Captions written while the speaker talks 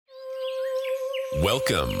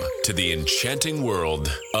Welcome to the enchanting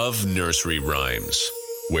world of nursery rhymes,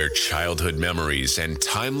 where childhood memories and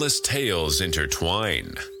timeless tales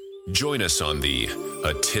intertwine. Join us on the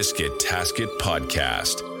A Tisket Tasket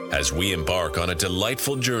podcast as we embark on a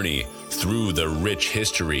delightful journey through the rich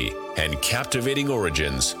history and captivating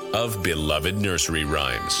origins of beloved nursery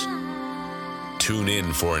rhymes. Tune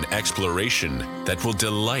in for an exploration that will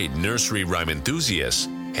delight nursery rhyme enthusiasts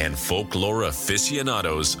and folklore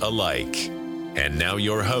aficionados alike. And now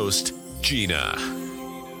your host, Gina.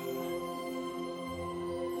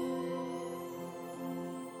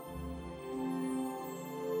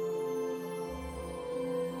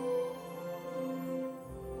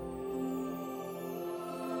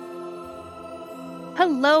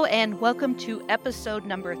 Hello and welcome to episode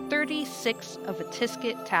number 36 of a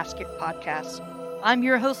Tisket Tasket podcast. I'm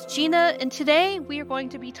your host, Gina, and today we are going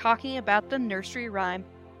to be talking about the nursery rhyme,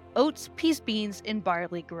 Oats, Peas, Beans, and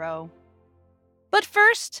Barley Grow. But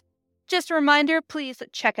first, just a reminder, please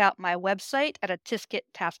check out my website at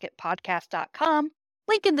atiskettasketpodcast.com,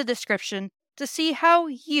 link in the description, to see how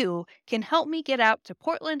you can help me get out to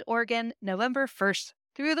Portland, Oregon, November 1st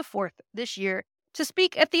through the 4th this year to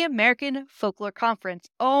speak at the American Folklore Conference.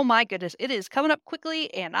 Oh my goodness, it is coming up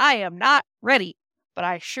quickly and I am not ready, but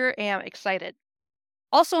I sure am excited.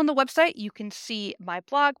 Also on the website, you can see my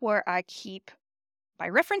blog where I keep my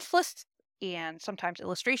reference lists and sometimes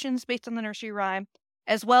illustrations based on the nursery rhyme,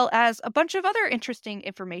 as well as a bunch of other interesting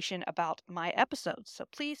information about my episodes. So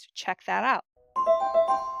please check that out.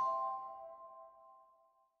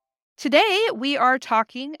 Today, we are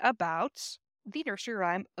talking about the nursery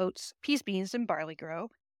rhyme, Oats, Peas, Beans, and Barley Grow.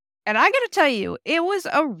 And I gotta tell you, it was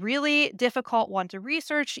a really difficult one to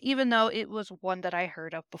research, even though it was one that I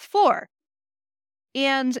heard of before.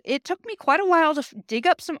 And it took me quite a while to dig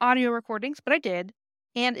up some audio recordings, but I did.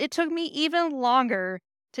 And it took me even longer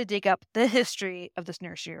to dig up the history of this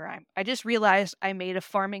nursery rhyme. I just realized I made a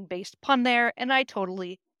farming-based pun there, and I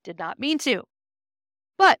totally did not mean to.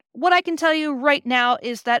 But what I can tell you right now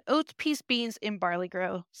is that Oats, Peas, Beans, and Barley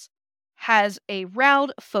Grows has a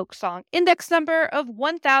round folk song index number of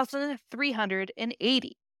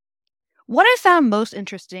 1,380. What I found most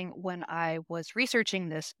interesting when I was researching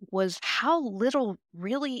this was how little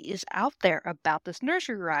really is out there about this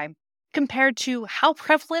nursery rhyme compared to how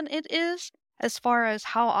prevalent it is as far as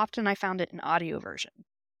how often I found it in audio version.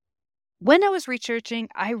 When I was researching,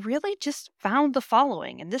 I really just found the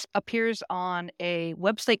following, and this appears on a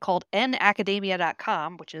website called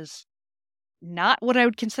nacademia.com, which is not what I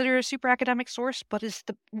would consider a super academic source, but is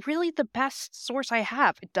really the best source I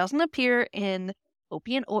have. It doesn't appear in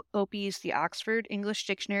Opie and Opie's The Oxford English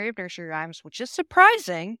Dictionary of Nursery Rhymes, which is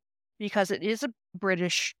surprising because it is a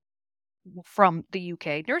British from the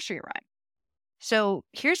UK nursery rhyme. So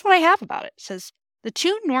here's what I have about it. It says, the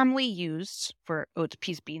tune normally used for Oats,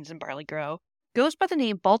 Peas, Beans, and Barley Grow goes by the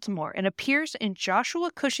name Baltimore and appears in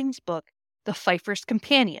Joshua Cushing's book, The Fifer's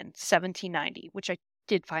Companion, 1790, which I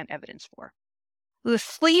did find evidence for. The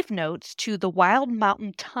sleeve notes to The Wild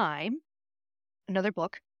Mountain Time, another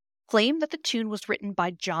book, claim that the tune was written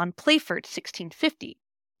by John Playford, 1650.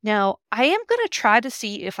 Now, I am going to try to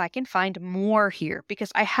see if I can find more here,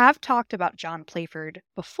 because I have talked about John Playford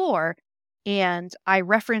before, and I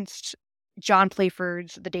referenced John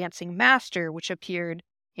Playford's The Dancing Master, which appeared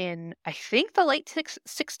in, I think, the late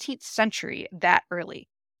 16th century, that early.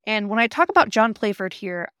 And when I talk about John Playford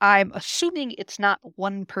here, I'm assuming it's not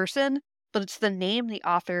one person, but it's the name the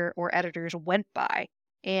author or editors went by.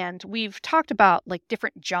 And we've talked about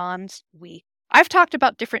different Johns. I've talked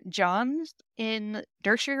about different Johns in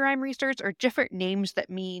nursery rhyme research, or different names that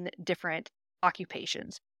mean different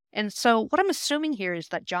occupations. And so what I'm assuming here is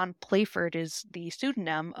that John Playford is the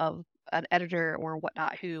pseudonym of an editor or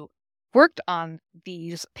whatnot who worked on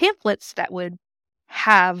these pamphlets that would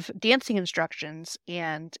have dancing instructions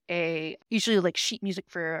and usually sheet music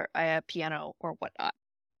for a piano or whatnot.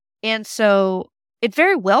 And so it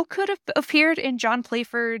very well could have appeared in John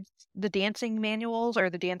Playford's The Dancing Manuals or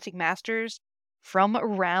The Dancing Masters from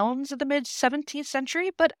around the mid-17th century,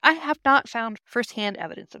 but I have not found firsthand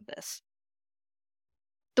evidence of this.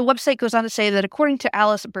 The website goes on to say that according to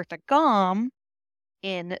Alice Bertha Gaume,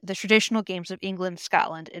 in The Traditional Games of England,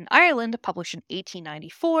 Scotland, and Ireland, published in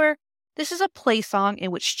 1894, this is a play song in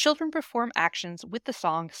which children perform actions with the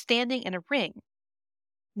song standing in a ring.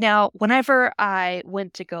 Now, whenever I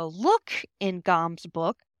went to go look in Gaume's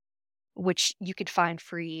book, which you could find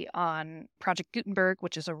free on Project Gutenberg,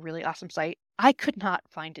 which is a really awesome site, I could not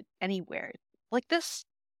find it anywhere. It's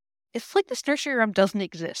like this nursery rhyme doesn't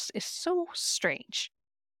exist. It's so strange.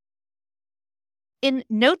 In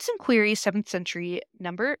Notes and Queries, 7th century,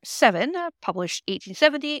 number 7, published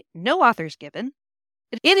 1870, no authors given,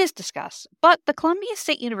 It is discussed, but the Columbia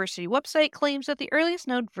State University website claims that the earliest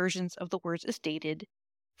known versions of the words is dated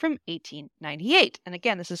from 1898. And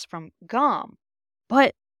again, this is from GOM.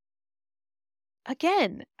 But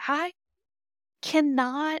again, I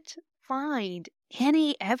cannot find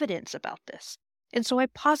any evidence about this. And so I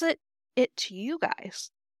posit it to you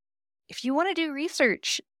guys. If you want to do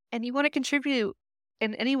research and you want to contribute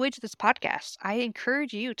in any way to this podcast, I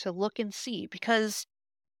encourage you to look and see, because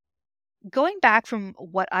going back from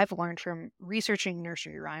what I've learned from researching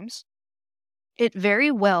nursery rhymes, it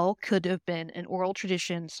very well could have been an oral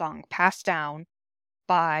tradition song passed down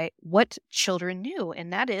by what children knew,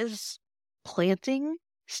 and that is planting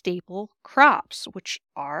staple crops, which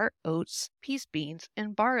are oats, peas, beans,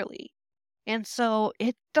 and barley. And so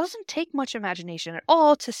it doesn't take much imagination at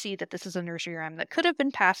all to see that this is a nursery rhyme that could have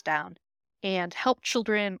been passed down and helped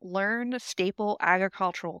children learn staple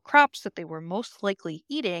agricultural crops that they were most likely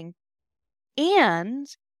eating. And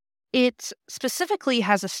it specifically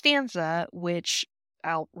has a stanza, which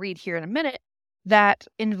I'll read here in a minute, that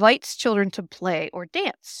invites children to play or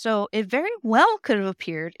dance. So it very well could have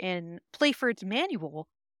appeared in Playford's manual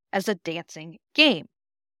as a dancing game.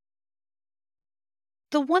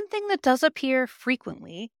 The one thing that does appear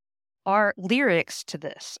frequently are lyrics to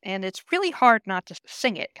this, and it's really hard not to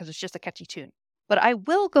sing it because it's just a catchy tune. But I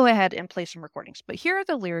will go ahead and play some recordings. But here are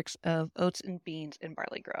the lyrics of Oats and Beans and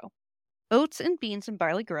Barley Grow. Oats and beans and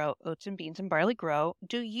barley grow, oats and beans and barley grow.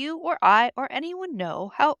 Do you or I or anyone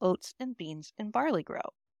know how oats and beans and barley grow?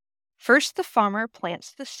 First the farmer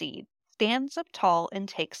plants the seed, stands up tall and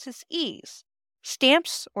takes his ease,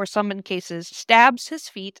 stamps, or some in cases, stabs his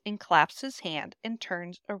feet and claps his hand and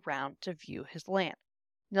turns around to view his land.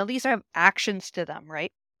 Now these have actions to them,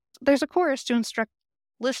 right? There's a chorus to instruct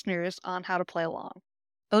listeners on how to play along.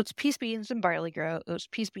 Oats, peas, beans, and barley grow. Oats,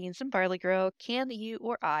 peas, beans, and barley grow. Can you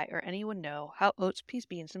or I or anyone know how oats, peas,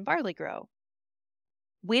 beans, and barley grow?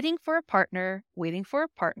 Waiting for a partner, waiting for a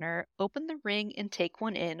partner. Open the ring and take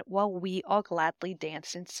one in while we all gladly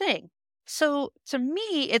dance and sing. So to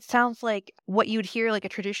me, it sounds like what you'd hear like a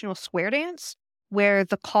traditional square dance, where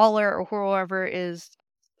the caller or whoever is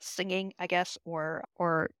singing, I guess, or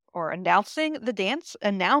announcing the dance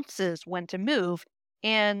announces when to move.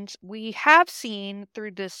 And we have seen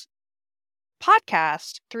through this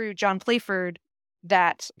podcast, through John Playford,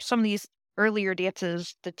 that some of these earlier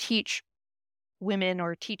dances that teach women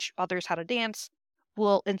or teach others how to dance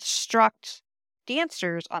will instruct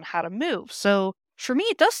dancers on how to move. So for me,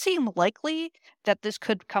 it does seem likely that this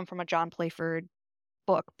could come from a John Playford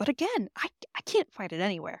book. But again, I can't find it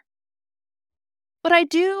anywhere. But I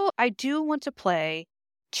do want to play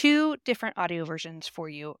two different audio versions for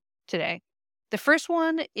you today. The first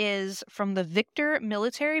one is from the Victor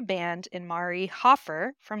Military Band in Mari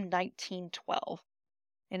Hoffer from 1912.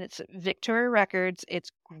 And it's Victor Records.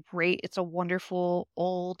 It's great. It's a wonderful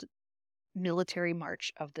old military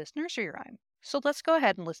march of this nursery rhyme. So let's go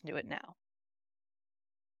ahead and listen to it now.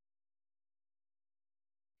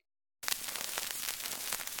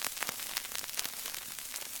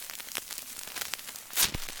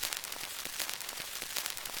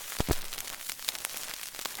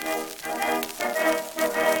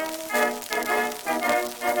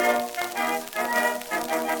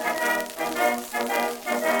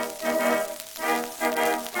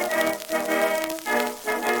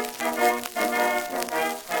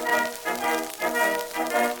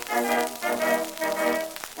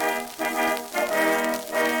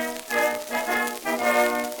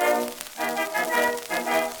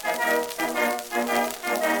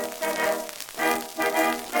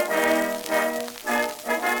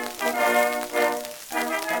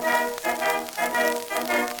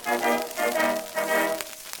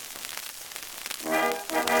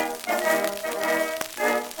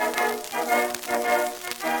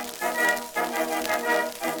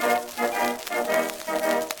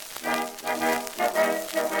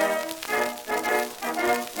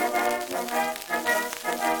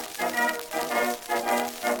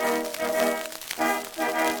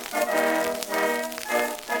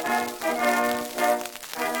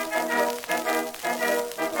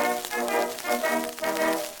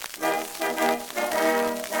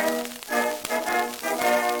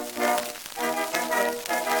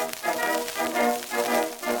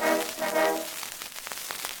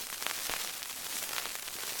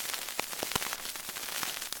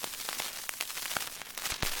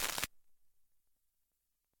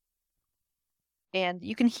 And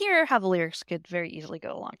you can hear how the lyrics could very easily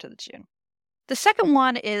go along to the tune. The second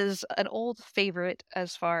one is an old favorite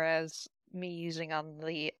as far as me using on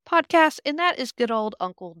the podcast, and that is good old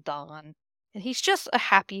Uncle Don. And he's just a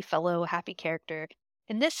happy fellow, happy character.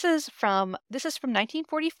 And this is from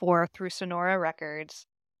 1944 through Sonora Records.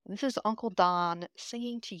 This is Uncle Don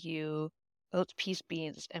singing to you Oats, Peas,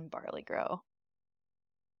 Beans, and Barley Grow.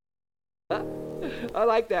 I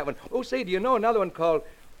like that one. Oh, say, do you know another one called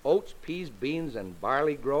Oats, Peas, Beans, and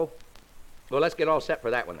Barley Grow? Well, let's get all set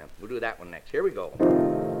for that one then. We'll do that one next. Here we go.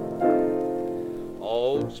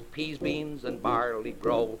 Oats, peas, beans, and barley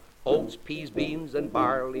grow. Oats, peas, beans, and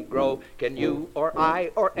barley grow. Can you or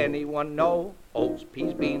I or anyone know? Oats,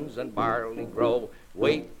 peas, beans, and barley grow.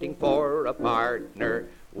 Waiting for a partner,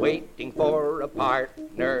 waiting for a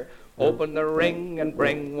partner. Open the ring and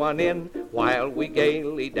bring one in while we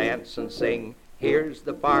gaily dance and sing. Here's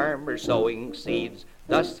the farmer sowing seeds.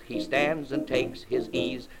 Thus he stands and takes his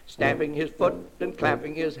ease, stamping his foot and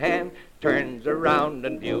clapping his hand, turns around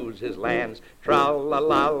and views his lands.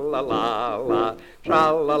 Tra-la-la-la-la-la,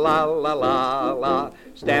 tra-la-la-la-la-la.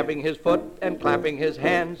 Stamping his foot and clapping his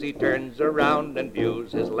hands, he turns around and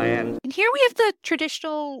views his lands. And here we have the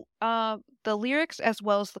traditional, the lyrics as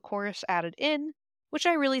well as the chorus added in, which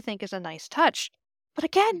I really think is a nice touch. But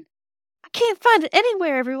again, I can't find it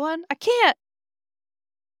anywhere, everyone. I can't.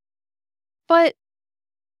 But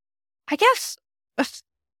I guess the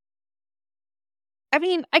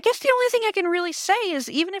only thing I can really say is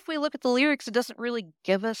even if we look at the lyrics, it doesn't really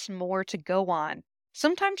give us more to go on.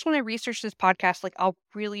 Sometimes when I research this podcast, like I'll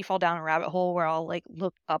really fall down a rabbit hole where I'll like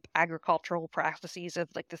look up agricultural practices of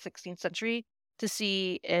like the 16th century to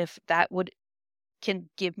see if that can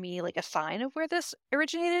give me like a sign of where this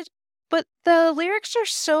originated. But the lyrics are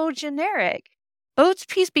so generic. Oats,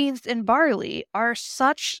 peas, beans, and barley are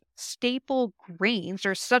such staple grains,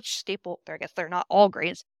 or such staple, I guess they're not all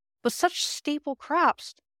grains, but such staple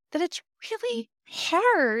crops that it's really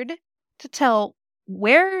hard to tell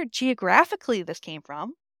where geographically this came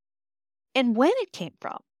from and when it came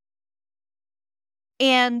from.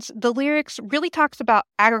 And the lyrics really talks about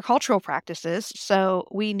agricultural practices, so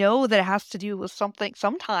we know that it has to do with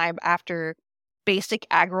sometime after basic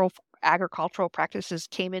agricultural practices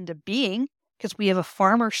came into being, because we have a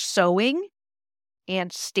farmer sowing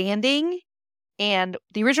and standing, and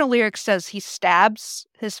the original lyric says he stabs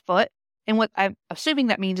his foot, and what I'm assuming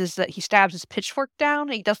that means is that he stabs his pitchfork down.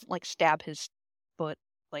 He doesn't like stab his foot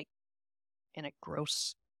like in a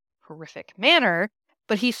gross, horrific manner,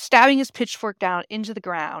 but he's stabbing his pitchfork down into the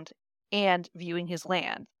ground and viewing his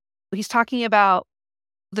land. He's talking about,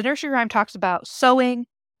 the nursery rhyme talks about sowing,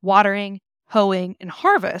 watering, hoeing, and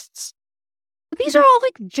harvests. But these are all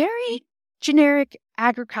like very generic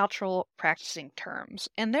agricultural practicing terms,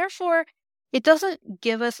 and therefore it doesn't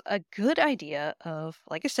give us a good idea of,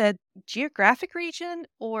 like I said, geographic region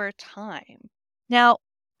or time. Now,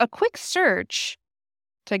 a quick search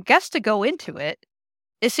to go into it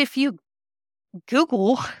is if you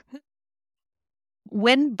Google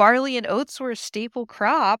when barley and oats were a staple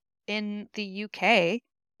crop in the UK,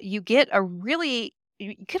 you get a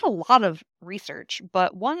lot of research,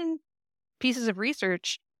 but one pieces of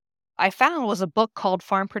research I found was a book called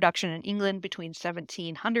Farm Production in England between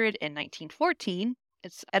 1700 and 1914.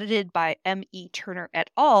 It's edited by M.E. Turner et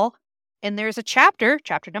al. And there's a chapter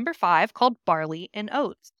number 5, called Barley and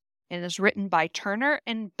Oats. And it's written by Turner,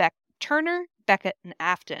 Beckett, and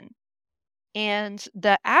Afton. And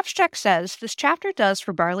the abstract says, this chapter does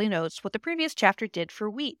for barley and oats what the previous chapter did for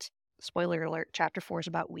wheat. Spoiler alert, chapter 4 is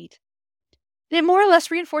about wheat. And it more or less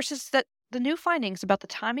reinforces that the new findings about the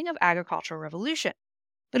timing of agricultural revolution.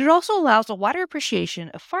 But it also allows a wider appreciation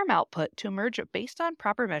of farm output to emerge based on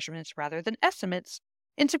proper measurements rather than estimates,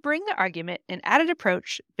 and to bring the argument an added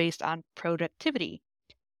approach based on productivity.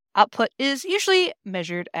 Output is usually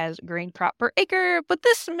measured as grain crop per acre, but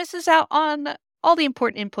this misses out on all the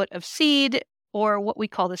important input of seed, or what we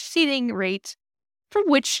call the seeding rate, from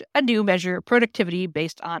which a new measure of productivity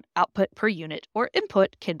based on output per unit or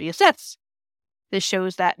input can be assessed. This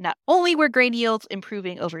shows that not only were grain yields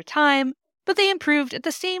improving over time, but they improved at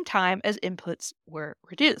the same time as inputs were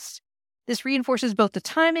reduced. This reinforces both the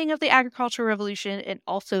timing of the agricultural revolution and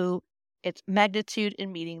also its magnitude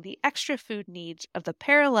in meeting the extra food needs of the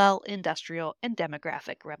parallel industrial and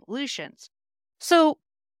demographic revolutions. So,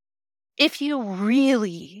 if you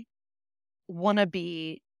really want to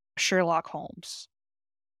be Sherlock Holmes,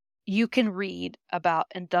 you can read about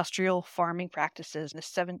industrial farming practices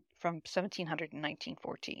from 1700 to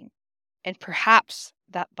 1914. And perhaps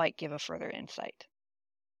that might give a further insight.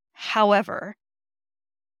 However,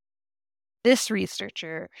 this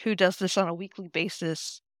researcher, who does this on a weekly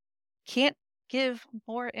basis, can't give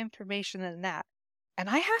more information than that.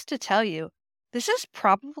 And I have to tell you, this is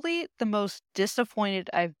probably the most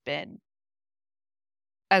disappointed I've been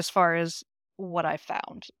as far as what I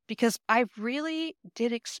found. Because I really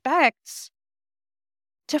did expect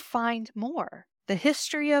to find more, the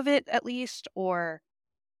history of it at least, or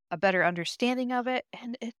a better understanding of it.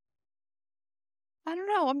 And I don't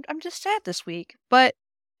know, I'm just sad this week. But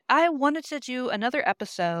I wanted to do another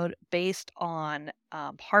episode based on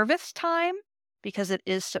harvest time because it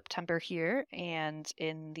is September here, and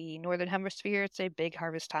in the Northern Hemisphere, it's a big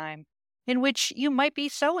harvest time in which you might be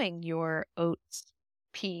sowing your oats,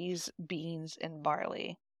 peas, beans, and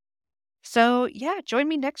barley. So, yeah, join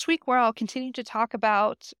me next week where I'll continue to talk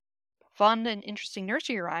about fun and interesting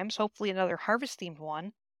nursery rhymes, hopefully another harvest-themed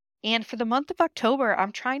one. And for the month of October,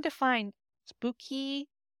 I'm trying to find spooky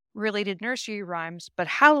related nursery rhymes, but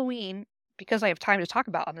Halloween, because I have time to talk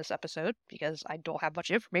about on this episode, because I don't have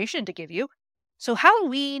much information to give you. So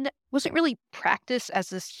Halloween wasn't really practiced as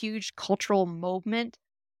this huge cultural movement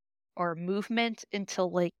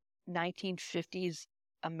until like 1950s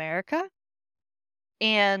America.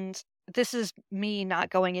 And this is me not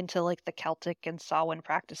going into like the Celtic and Samhain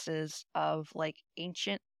practices of like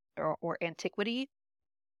ancient or antiquity.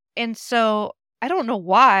 And so I don't know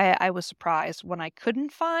why I was surprised when I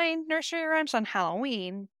couldn't find nursery rhymes on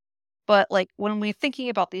Halloween, but like when we're thinking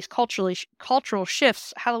about these cultural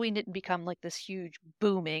shifts, Halloween didn't become like this huge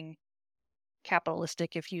booming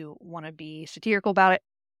capitalistic, if you want to be satirical about it,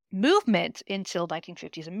 movement until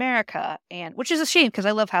 1950s America, and which is a shame because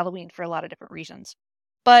I love Halloween for a lot of different reasons.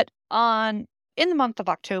 But in the month of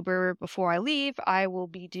October, before I leave, I will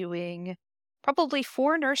be doing probably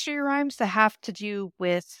 4 nursery rhymes that have to do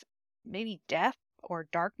with maybe death or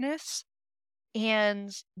darkness.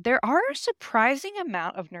 And there are a surprising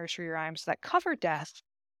amount of nursery rhymes that cover death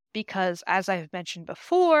because, as I've mentioned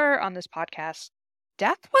before on this podcast,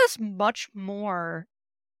 death was much more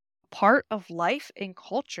part of life and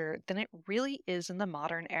culture than it really is in the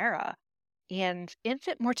modern era. And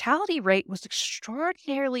infant mortality rate was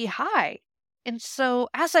extraordinarily high. And so,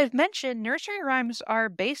 as I've mentioned, nursery rhymes are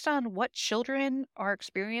based on what children are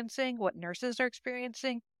experiencing, what nurses are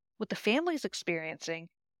experiencing, what the family's experiencing.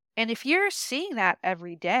 And if you're seeing that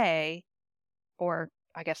every day, or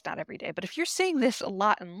I guess not every day, but if you're seeing this a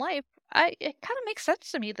lot in life, it kind of makes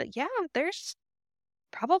sense to me that, yeah, there's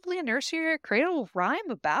probably a nursery or cradle rhyme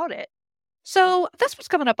about it. So that's what's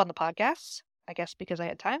coming up on the podcast. I guess because I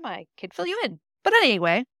had time, I could fill you in. But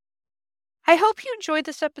anyway, I hope you enjoyed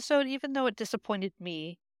this episode, even though it disappointed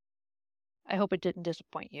me. I hope it didn't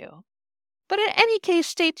disappoint you. But in any case,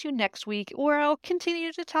 stay tuned next week where I'll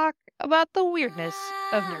continue to talk about the weirdness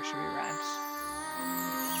of nursery rhymes.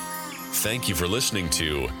 Thank you for listening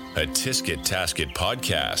to a Tisket Tasket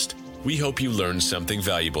podcast. We hope you learned something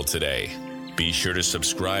valuable today. Be sure to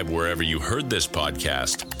subscribe wherever you heard this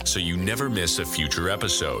podcast so you never miss a future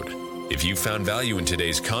episode. If you found value in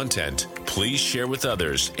today's content, please share with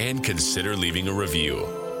others and consider leaving a review.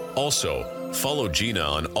 Also, follow Gina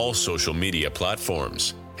on all social media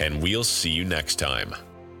platforms, and we'll see you next time.